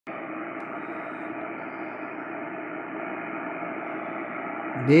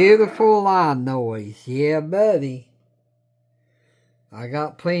Beautiful line noise. Yeah, buddy. I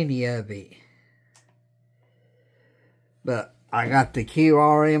got plenty of it. But I got the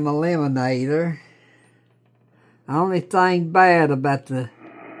QRM Eliminator. The only thing bad about the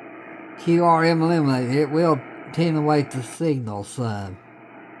QRM Eliminator, it will attenuate the signal some.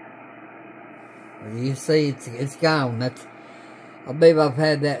 You see, it's gone. I believe I've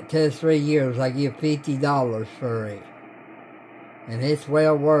had that 2 or 3 years. I give $50 for it. And it's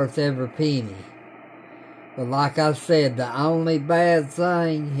well worth every penny. But like I said, the only bad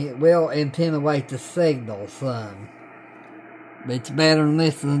thing, it will attenuate the signal some. But it's better than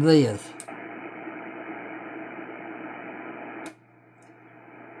listening to this.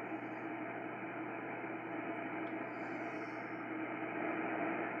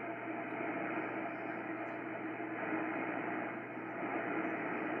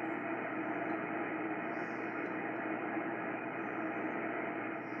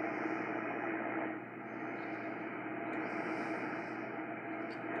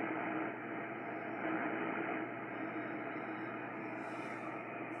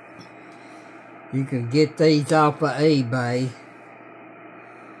 You can get these off of eBay.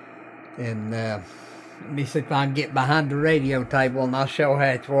 And let me see if I can get behind the radio table and I'll show how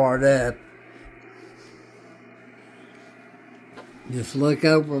it's wired up. Just look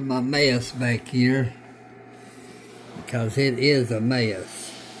over my mess back here, because it is a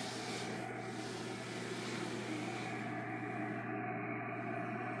mess.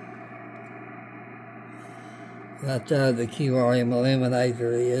 Right there the QRM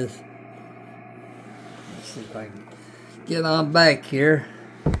Eliminator is. Let's see if I can get on back here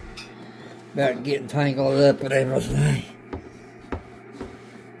without getting tangled up with everything.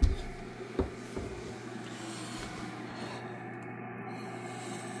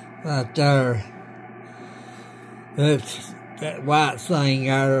 Right there. That's that white thing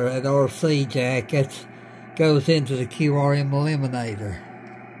there, that RC jack, that goes into the QRM Eliminator.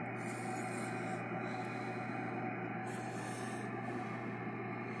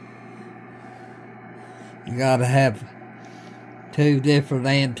 You gotta have 2 different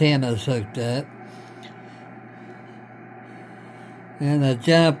antennas hooked up. And a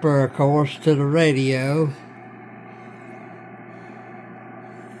jumper, of course, to the radio.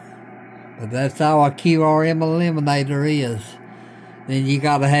 But that's all a QRM Eliminator is. Then you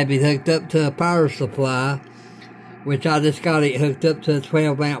gotta have it hooked up to a power supply, which I just got it hooked up to a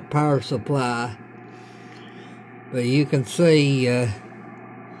 12-amp power supply. But you can see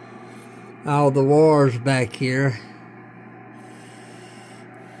all the wires back here.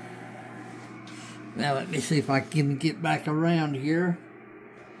 Now let me see if I can get back around here.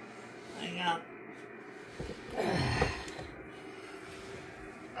 Hang on.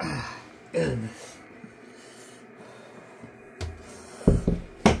 Goodness.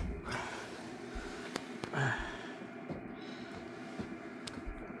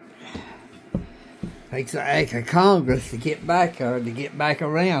 Takes an act of Congress to get back there, to get back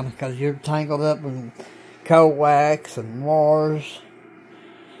around, because you're tangled up in coax and wires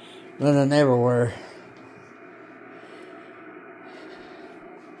running everywhere.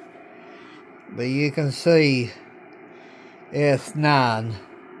 But you can see S9,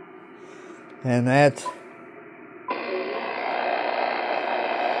 and that's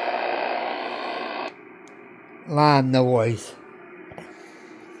line noise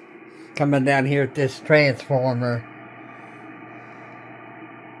coming down here at this transformer.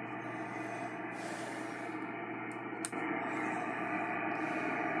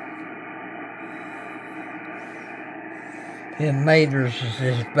 Them meters is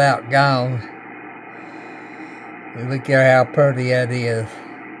just about gone. Look at how pretty that is.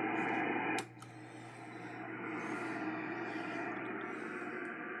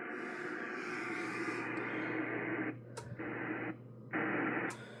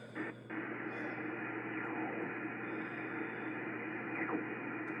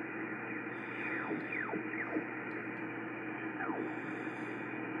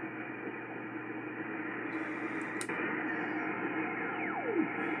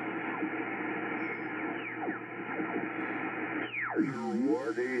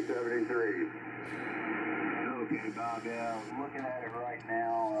 D73. Okay, Bob, I'm looking at it right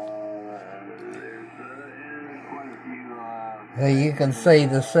now. There's quite a few. You can see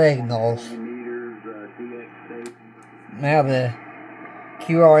the signals. Now the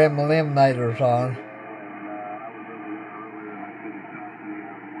QRM Eliminator's on.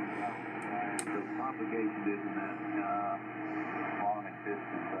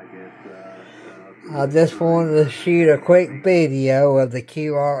 I just wanted to shoot a quick video of the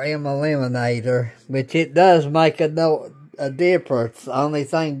QRM Eliminator, which it does make a difference. The only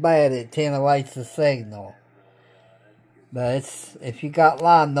thing bad, it attenuates the signal. But it's, if you got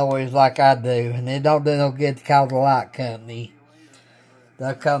line noise like I do, and it don't do no good to call the light company,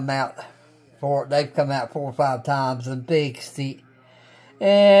 they've come out 4 or 5 times and fixed it.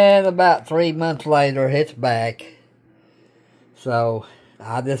 And about 3 months later, it's back. So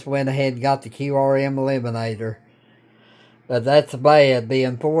I just went ahead and got the QRM Eliminator. But that's bad,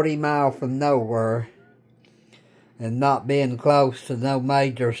 being 40 miles from nowhere and not being close to no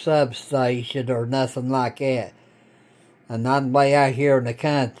major substation or nothing like that. And I'm way out here in the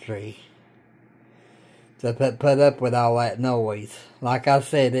country to put up with all that noise. Like I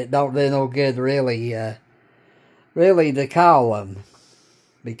said, it don't do no good really to call them,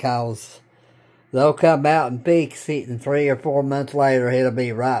 because they'll come out and fix it, and 3 or 4 months later it'll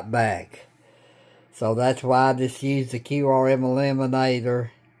be right back. So that's why I just use the QRM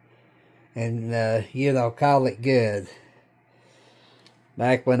Eliminator and you know, call it good.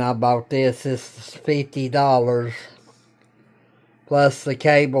 Back when I bought this was $50 plus the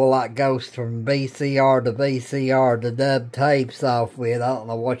cable like goes from VCR to VCR to dub tapes off with. I don't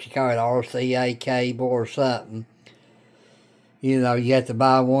know what you call it, RCA cable or something. You know, you have to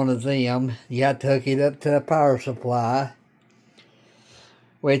buy one of them. You have to hook it up to a power supply,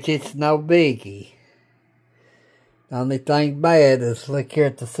 which it's no biggie. The only thing bad is look here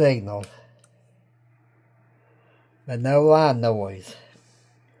at the signal. But no line noise.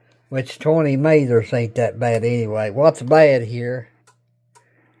 Which 20 meters ain't that bad anyway. What's bad here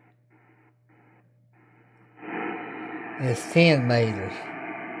is 10 meters.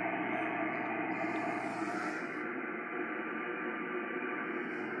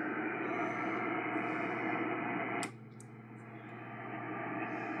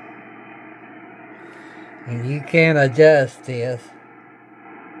 And you can adjust this.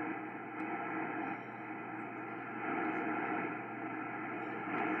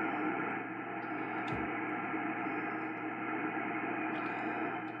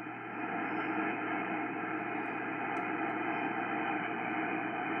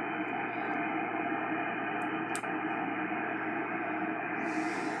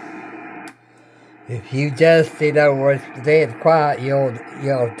 If you adjust it over, it's dead quiet, you'll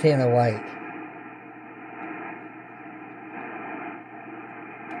attenuate.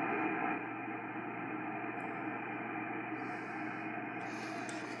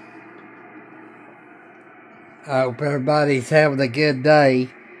 I hope everybody's having a good day.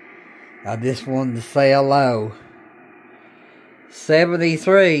 I just wanted to say hello.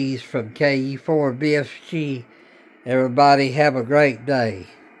 73s from KU4 BFG. Everybody have a great day.